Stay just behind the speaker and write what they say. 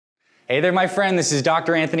Hey there, my friend. This is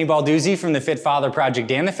Dr. Anthony Balduzzi from the Fit Father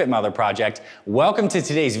Project and the Fit Mother Project. Welcome to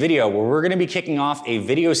today's video where we're going to be kicking off a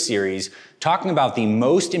video series talking about the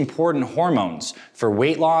most important hormones for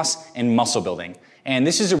weight loss and muscle building. And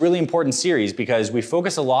this is a really important series because we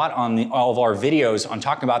focus a lot on all of our videos on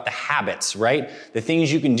talking about the habits, right? The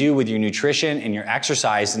things you can do with your nutrition and your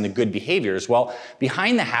exercise and the good behaviors. Well,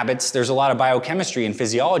 behind the habits, there's a lot of biochemistry and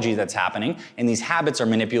physiology that's happening, and these habits are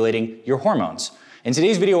manipulating your hormones. In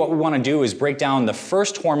today's video, what we want to do is break down the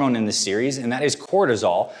first hormone in this series, and that is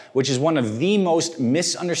cortisol, which is one of the most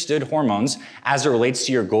misunderstood hormones as it relates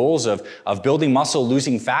to your goals of building muscle,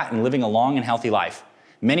 losing fat, and living a long and healthy life.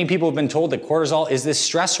 Many people have been told that cortisol is this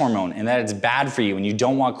stress hormone and that it's bad for you and you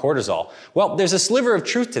don't want cortisol. Well, there's a sliver of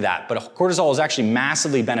truth to that, but cortisol is actually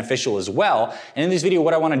massively beneficial as well. And in this video,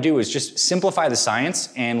 what I want to do is just simplify the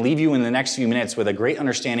science and leave you in the next few minutes with a great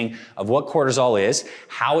understanding of what cortisol is,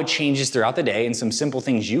 how it changes throughout the day, and some simple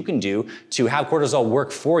things you can do to have cortisol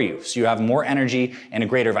work for you so you have more energy and a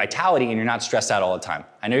greater vitality and you're not stressed out all the time.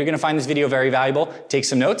 I know you're going to find this video very valuable. Take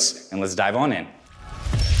some notes and let's dive on in.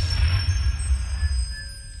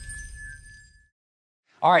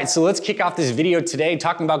 All right, so let's kick off this video today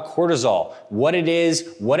talking about cortisol, what it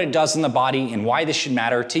is, what it does in the body, and why this should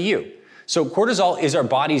matter to you. So cortisol is our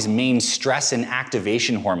body's main stress and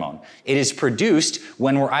activation hormone. It is produced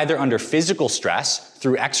when we're either under physical stress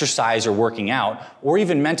through exercise or working out, or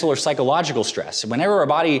even mental or psychological stress. Whenever our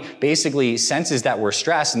body basically senses that we're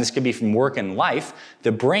stressed, and this could be from work and life,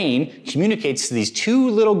 the brain communicates to these two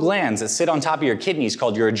little glands that sit on top of your kidneys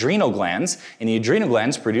called your adrenal glands, and the adrenal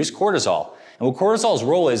glands produce cortisol. And what cortisol's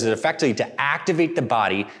role is effectively to activate the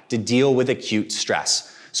body to deal with acute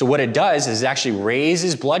stress. So what it does is it actually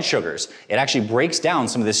raises blood sugars. It actually breaks down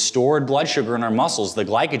some of this stored blood sugar in our muscles, the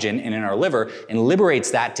glycogen, and in our liver, and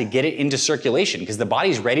liberates that to get it into circulation because the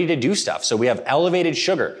body's ready to do stuff. So we have elevated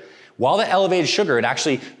sugar. While the elevated sugar, it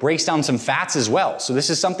actually breaks down some fats as well. So this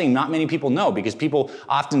is something not many people know because people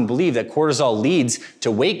often believe that cortisol leads to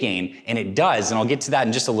weight gain, and it does, and I'll get to that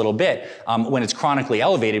in just a little bit when it's chronically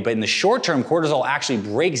elevated. But in the short term, cortisol actually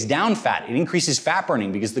breaks down fat. It increases fat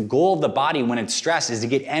burning because the goal of the body when it's stressed is to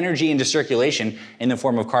get energy into circulation in the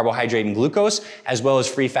form of carbohydrate and glucose, as well as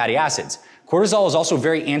free fatty acids. Cortisol is also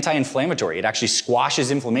very anti-inflammatory. It actually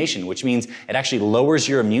squashes inflammation, which means it actually lowers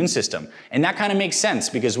your immune system. And that kind of makes sense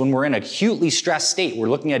because when we're in an acutely stressed state, we're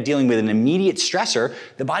looking at dealing with an immediate stressor.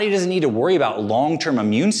 The body doesn't need to worry about long-term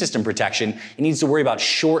immune system protection. It needs to worry about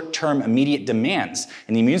short-term immediate demands.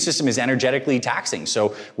 And the immune system is energetically taxing.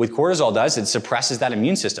 So what cortisol does, it suppresses that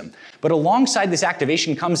immune system. But alongside this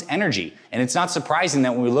activation comes energy. And it's not surprising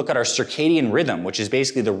that when we look at our circadian rhythm, which is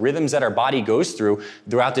basically the rhythms that our body goes through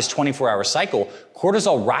throughout this 24-hour cycle,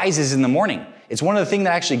 cortisol rises in the morning. It's one of the things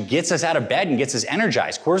that actually gets us out of bed and gets us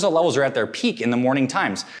energized. Cortisol levels are at their peak in the morning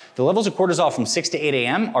times. The levels of cortisol from 6 to 8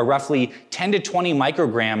 a.m. are roughly 10 to 20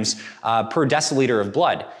 micrograms per deciliter of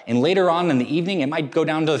blood. And later on in the evening, it might go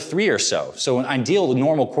down to 3 or so. So an ideal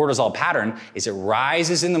normal cortisol pattern is it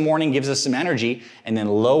rises in the morning, gives us some energy, and then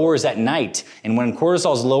lowers at night. And when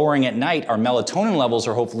cortisol is lowering at night, our melatonin levels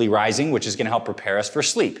are hopefully rising, which is going to help prepare us for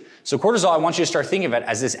sleep. So cortisol, I want you to start thinking of it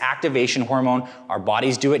as this activation hormone. Our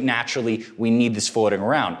bodies do it naturally. We need this floating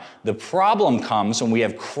around. The problem comes when we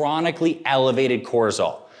have chronically elevated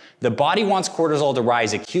cortisol. The body wants cortisol to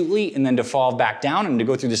rise acutely and then to fall back down and to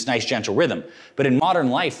go through this nice gentle rhythm. But in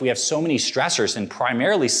modern life, we have so many stressors and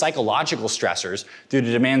primarily psychological stressors through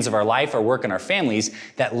the demands of our life, our work, and our families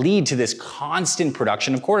that lead to this constant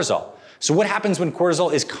production of cortisol. So what happens when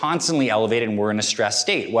cortisol is constantly elevated and we're in a stressed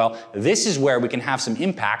state? Well, this is where we can have some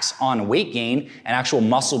impacts on weight gain and actual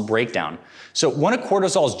muscle breakdown. So one of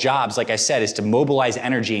cortisol's jobs, like I said, is to mobilize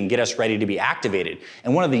energy and get us ready to be activated.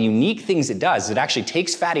 And one of the unique things it does, it actually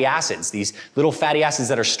takes fatty acids, these little fatty acids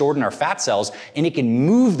that are stored in our fat cells, and it can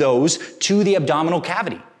move those to the abdominal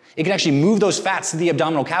cavity. It can actually move those fats to the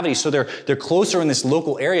abdominal cavity so they're closer in this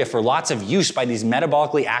local area for lots of use by these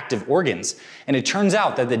metabolically active organs. And it turns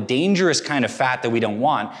out that the dangerous kind of fat that we don't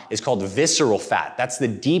want is called visceral fat. That's the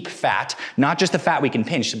deep fat, not just the fat we can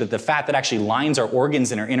pinch, but the fat that actually lines our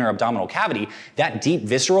organs in our inner abdominal cavity. That deep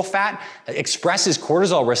visceral fat expresses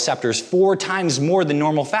cortisol receptors 4 times more than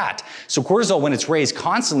normal fat. So cortisol, when it's raised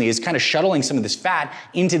constantly, is kind of shuttling some of this fat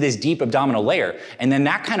into this deep abdominal layer. And then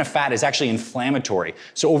that kind of fat is actually inflammatory.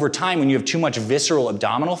 So over time, when you have too much visceral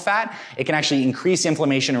abdominal fat, it can actually increase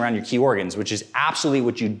inflammation around your key organs, which is absolutely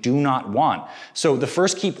what you do not want. So the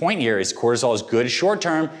first key point here is cortisol is good short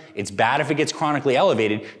term. It's bad if it gets chronically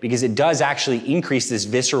elevated because it does actually increase this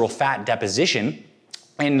visceral fat deposition.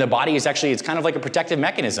 And the body is actually, it's kind of like a protective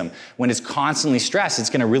mechanism. When it's constantly stressed, it's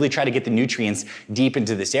going to really try to get the nutrients deep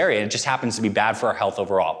into this area. And it just happens to be bad for our health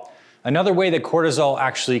overall. Another way that cortisol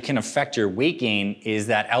actually can affect your weight gain is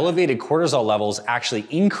that elevated cortisol levels actually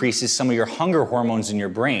increases some of your hunger hormones in your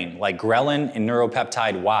brain, like ghrelin and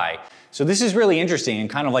neuropeptide Y. So this is really interesting, and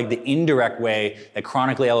kind of like the indirect way that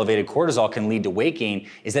chronically elevated cortisol can lead to weight gain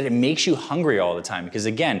is that it makes you hungry all the time. Because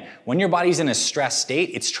again, when your body's in a stress state,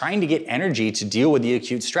 it's trying to get energy to deal with the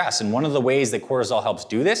acute stress. And one of the ways that cortisol helps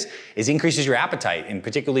do this is increases your appetite, and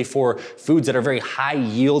particularly for foods that are very high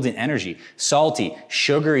yield in energy. Salty,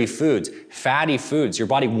 sugary foods, fatty foods. Your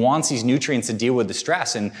body wants these nutrients to deal with the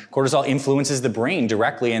stress, and cortisol influences the brain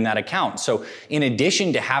directly in that account. So in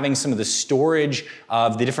addition to having some of the storage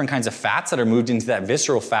of the different kinds of fats that are moved into that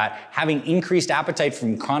visceral fat, having increased appetite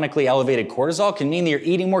from chronically elevated cortisol can mean that you're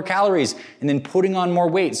eating more calories and then putting on more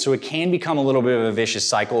weight. So it can become a little bit of a vicious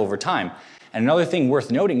cycle over time. And another thing worth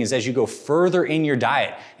noting is as you go further in your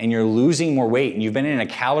diet and you're losing more weight and you've been in a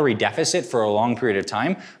calorie deficit for a long period of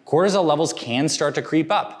time, cortisol levels can start to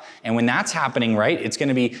creep up. And when that's happening, right,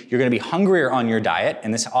 you're gonna be hungrier on your diet,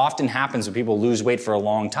 and this often happens when people lose weight for a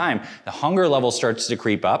long time. The hunger level starts to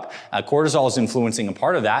creep up. Cortisol is influencing a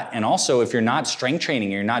part of that. And also, if you're not strength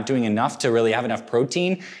training, you're not doing enough to really have enough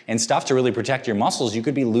protein and stuff to really protect your muscles, you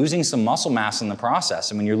could be losing some muscle mass in the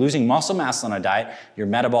process. And when you're losing muscle mass on a diet, your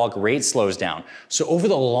metabolic rate slows down. So over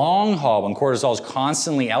the long haul, when cortisol is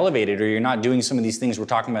constantly elevated or you're not doing some of these things we're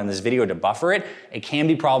talking about in this video to buffer it, it can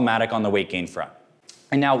be problematic on the weight gain front.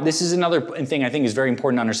 And now this is another thing I think is very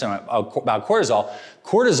important to understand about cortisol.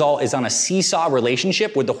 Cortisol is on a seesaw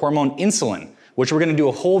relationship with the hormone insulin, which we're going to do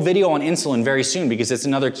a whole video on insulin very soon because it's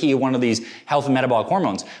another key, one of these health and metabolic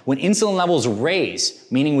hormones. When insulin levels raise,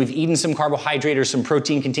 meaning we've eaten some carbohydrate or some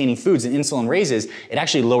protein containing foods and insulin raises, it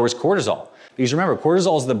actually lowers cortisol. Because remember,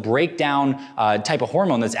 cortisol is the breakdown type of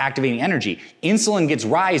hormone that's activating energy. Insulin gets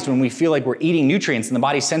raised when we feel like we're eating nutrients and the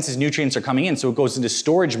body senses nutrients are coming in, so it goes into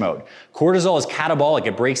storage mode. Cortisol is catabolic,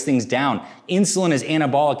 it breaks things down. Insulin is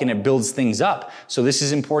anabolic and it builds things up. So this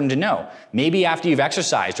is important to know. Maybe after you've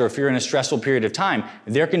exercised or if you're in a stressful period of time,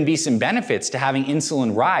 there can be some benefits to having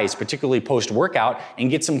insulin rise, particularly post-workout,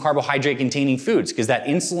 and get some carbohydrate-containing foods, because that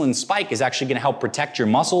insulin spike is actually going to help protect your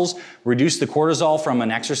muscles, reduce the cortisol from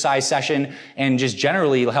an exercise session, and just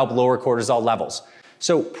generally help lower cortisol levels.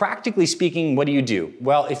 So practically speaking, what do you do?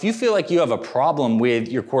 Well, if you feel like you have a problem with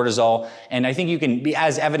your cortisol, and I think you can be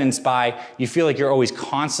as evidenced by you feel like you're always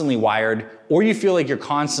constantly wired, or you feel like you're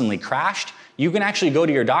constantly crashed, you can actually go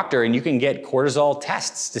to your doctor and you can get cortisol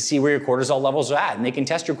tests to see where your cortisol levels are at. And they can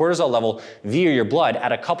test your cortisol level via your blood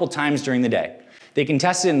at a couple times during the day. They can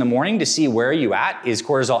test it in the morning to see where you at. Is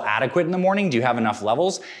cortisol adequate in the morning? Do you have enough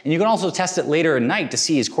levels? And you can also test it later at night to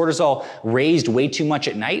see is cortisol raised way too much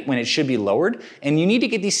at night when it should be lowered? And you need to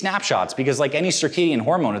get these snapshots because like any circadian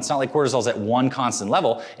hormone, it's not like cortisol's at one constant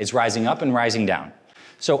level. It's rising up and rising down.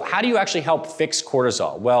 So how do you actually help fix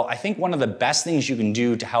cortisol? Well, I think one of the best things you can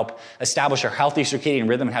do to help establish a healthy circadian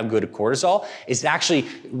rhythm and have good cortisol is to actually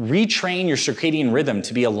retrain your circadian rhythm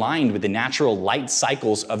to be aligned with the natural light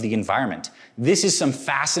cycles of the environment. This is some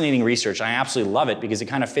fascinating research, and I absolutely love it because it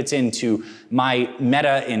kind of fits into my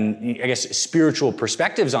meta and, I guess, spiritual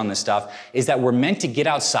perspectives on this stuff, is that we're meant to get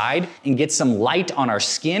outside and get some light on our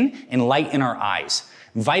skin and light in our eyes.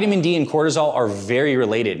 Vitamin D and cortisol are very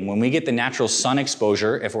related. And when we get the natural sun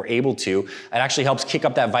exposure, if we're able to, it actually helps kick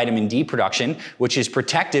up that vitamin D production, which is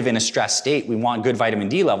protective in a stress state. We want good vitamin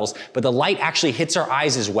D levels, but the light actually hits our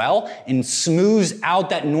eyes as well and smooths out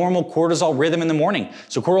that normal cortisol rhythm in the morning.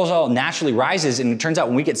 So cortisol naturally rises, and it turns out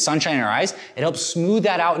when we get sunshine in our eyes, it helps smooth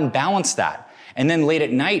that out and balance that. And then late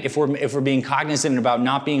at night, if we're being cognizant about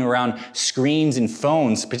not being around screens and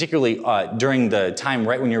phones, particularly during the time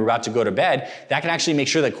right when you're about to go to bed, that can actually make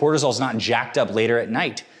sure that cortisol is not jacked up later at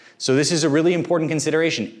night. So this is a really important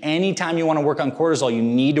consideration. Anytime you want to work on cortisol, you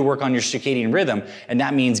need to work on your circadian rhythm, and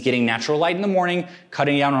that means getting natural light in the morning,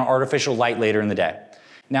 cutting down on artificial light later in the day.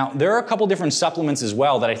 Now, there are a couple different supplements as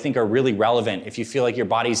well that I think are really relevant if you feel like your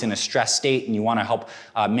body's in a stress state and you want to help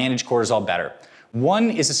manage cortisol better. One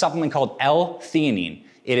is a supplement called L-theanine.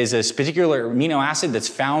 It is a particular amino acid that's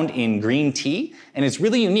found in green tea, and it's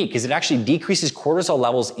really unique because it actually decreases cortisol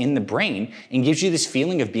levels in the brain and gives you this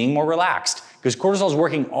feeling of being more relaxed. Because cortisol is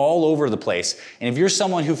working all over the place. And if you're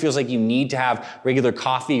someone who feels like you need to have regular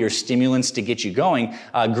coffee or stimulants to get you going,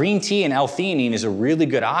 green tea and L-theanine is a really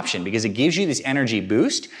good option because it gives you this energy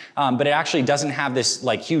boost, but it actually doesn't have this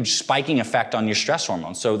like huge spiking effect on your stress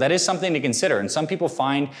hormones. So that is something to consider. And some people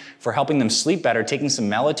find for helping them sleep better, taking some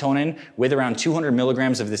melatonin with around 200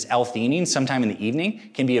 milligrams of this L-theanine sometime in the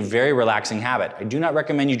evening can be a very relaxing habit. I do not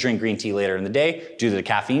recommend you drink green tea later in the day due to the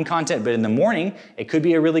caffeine content, but in the morning, it could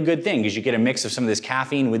be a really good thing because you get a mix of some of this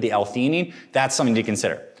caffeine with the L-theanine. That's something to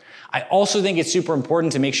consider. I also think it's super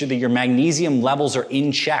important to make sure that your magnesium levels are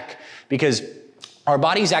in check, because our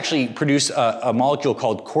bodies actually produce a molecule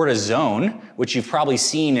called cortisone, which you've probably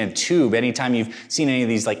seen in a tube. Anytime you've seen any of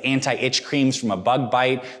these like anti-itch creams from a bug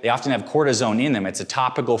bite, they often have cortisone in them. It's a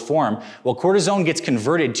topical form. Well, cortisone gets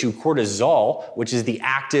converted to cortisol, which is the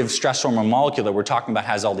active stress hormone molecule that we're talking about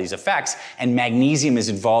has all these effects, and magnesium is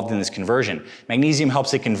involved in this conversion. Magnesium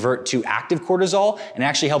helps it convert to active cortisol, and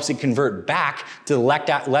actually helps it convert back to the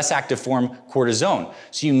less active form cortisone.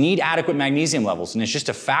 So you need adequate magnesium levels, and it's just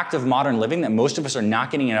a fact of modern living that most of us are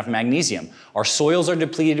not getting enough magnesium. Our soils are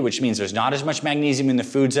depleted, which means there's not as much magnesium in the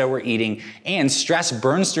foods that we're eating, and stress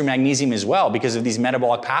burns through magnesium as well because of these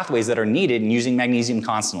metabolic pathways that are needed in using magnesium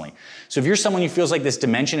constantly. So if you're someone who feels like this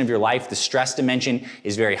dimension of your life, the stress dimension,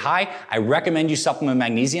 is very high, I recommend you supplement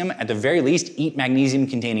magnesium. At the very least, eat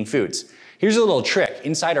magnesium-containing foods. Here's a little trick.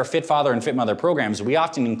 Inside our Fit Father and Fit Mother programs, we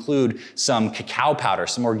often include some cacao powder,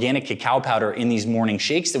 some organic cacao powder in these morning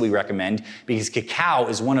shakes that we recommend, because cacao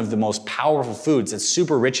is one of the most powerful foods that's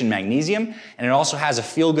super rich in magnesium, and it also has a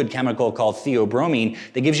feel-good chemical called theobromine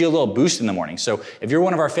that gives you a little boost in the morning. So if you're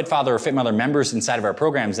one of our Fit Father or Fit Mother members inside of our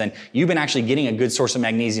programs, then you've been actually getting a good source of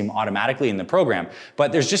magnesium automatically in the program.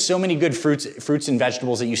 But there's just so many good fruits and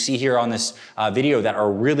vegetables that you see here on this video that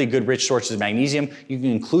are really good rich sources of magnesium. You can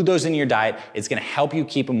include those in your diet. It's going to help you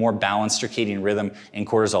keep a more balanced circadian rhythm and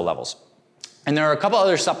cortisol levels. And there are a couple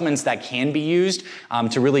other supplements that can be used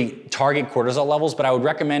to really target cortisol levels, but I would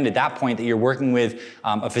recommend at that point that you're working with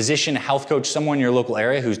a physician, a health coach, someone in your local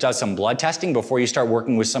area who does some blood testing before you start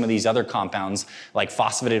working with some of these other compounds like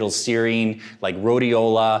phosphatidylserine, like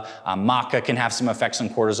rhodiola, maca can have some effects on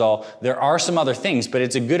cortisol. There are some other things, but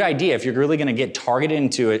it's a good idea if you're really going to get targeted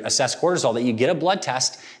into assess cortisol that you get a blood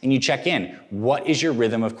test and you check in. What is your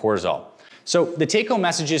rhythm of cortisol? So the take-home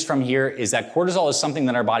messages from here is that cortisol is something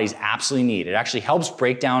that our bodies absolutely need. It actually helps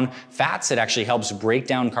break down fats. It actually helps break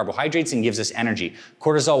down carbohydrates and gives us energy.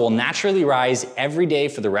 Cortisol will naturally rise every day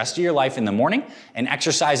for the rest of your life in the morning, and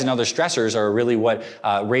exercise and other stressors are really what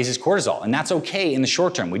raises cortisol. And that's okay in the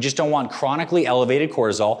short term. We just don't want chronically elevated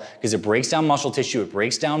cortisol because it breaks down muscle tissue, it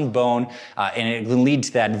breaks down bone, and it can lead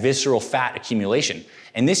to that visceral fat accumulation.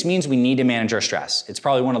 And this means we need to manage our stress. It's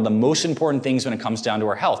probably one of the most important things when it comes down to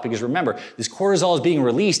our health, because remember, this cortisol is being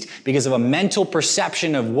released because of a mental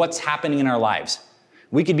perception of what's happening in our lives.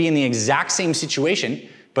 We could be in the exact same situation,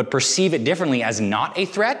 but perceive it differently as not a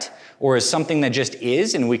threat or as something that just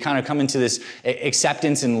is, and we kind of come into this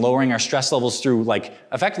acceptance and lowering our stress levels through like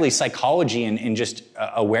effectively psychology and just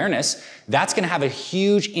awareness. That's going to have a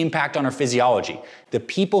huge impact on our physiology. The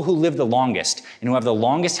people who live the longest and who have the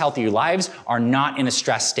longest healthier lives are not in a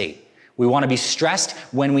stress state. We want to be stressed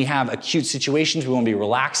when we have acute situations. We want to be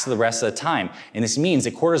relaxed the rest of the time. And this means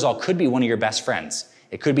that cortisol could be one of your best friends.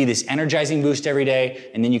 It could be this energizing boost every day,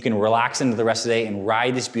 and then you can relax into the rest of the day and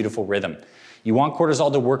ride this beautiful rhythm. You want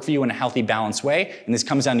cortisol to work for you in a healthy, balanced way, and this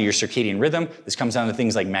comes down to your circadian rhythm. This comes down to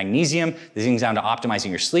things like magnesium. This comes down to optimizing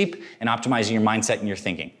your sleep and optimizing your mindset and your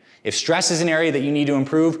thinking. If stress is an area that you need to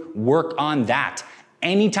improve, work on that.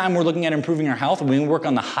 Anytime we're looking at improving our health, we work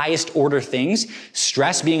on the highest order things.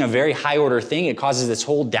 Stress being a very high order thing, it causes this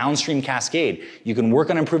whole downstream cascade. You can work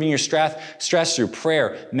on improving your stress through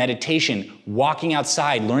prayer, meditation, walking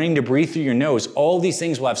outside, learning to breathe through your nose. All of these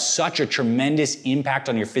things will have such a tremendous impact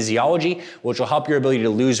on your physiology, which will help your ability to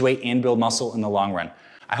lose weight and build muscle in the long run.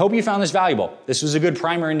 I hope you found this valuable. This was a good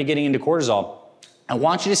primer into getting into cortisol. I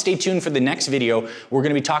want you to stay tuned for the next video. We're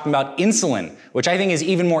going to be talking about insulin, which I think is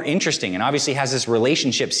even more interesting and obviously has this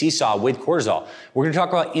relationship seesaw with cortisol. We're going to talk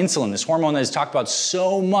about insulin, this hormone that is talked about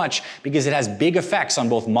so much because it has big effects on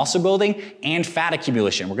both muscle building and fat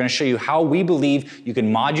accumulation. We're going to show you how we believe you can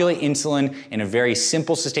modulate insulin in a very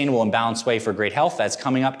simple, sustainable, and balanced way for great health. That's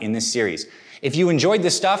coming up in this series. If you enjoyed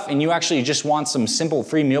this stuff and you actually just want some simple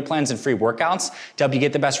free meal plans and free workouts to help you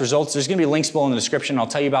get the best results, there's going to be links below in the description. I'll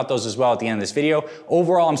tell you about those as well at the end of this video.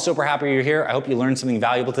 Overall, I'm super happy you're here. I hope you learned something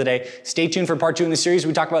valuable today. Stay tuned for part 2 in the series.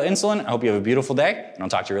 We talk about insulin. I hope you have a beautiful day, and I'll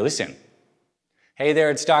talk to you really soon. Hey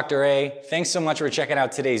there, it's Dr. A. Thanks so much for checking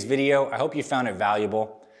out today's video. I hope you found it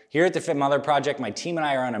valuable. Here at the Fit Mother Project, my team and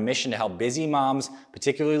I are on a mission to help busy moms,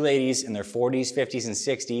 particularly ladies in their 40s, 50s, and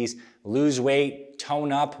 60s, lose weight,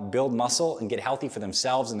 tone up, build muscle, and get healthy for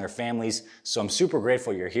themselves and their families. So I'm super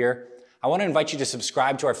grateful you're here. I want to invite you to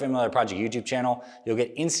subscribe to our Fit Mother Project YouTube channel. You'll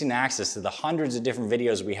get instant access to the hundreds of different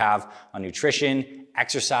videos we have on nutrition,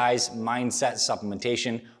 exercise, mindset,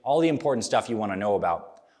 supplementation, all the important stuff you want to know about.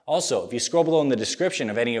 Also, if you scroll below in the description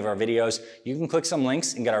of any of our videos, you can click some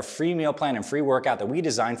links and get our free meal plan and free workout that we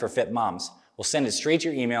designed for fit moms. We'll send it straight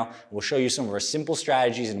to your email, and we'll show you some of our simple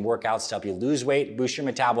strategies and workouts to help you lose weight, boost your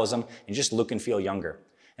metabolism, and just look and feel younger.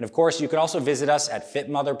 And of course, you can also visit us at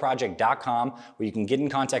fitmotherproject.com, where you can get in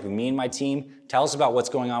contact with me and my team, tell us about what's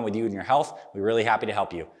going on with you and your health. We're really happy to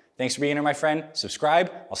help you. Thanks for being here, my friend.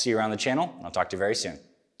 Subscribe. I'll see you around the channel, and I'll talk to you very soon.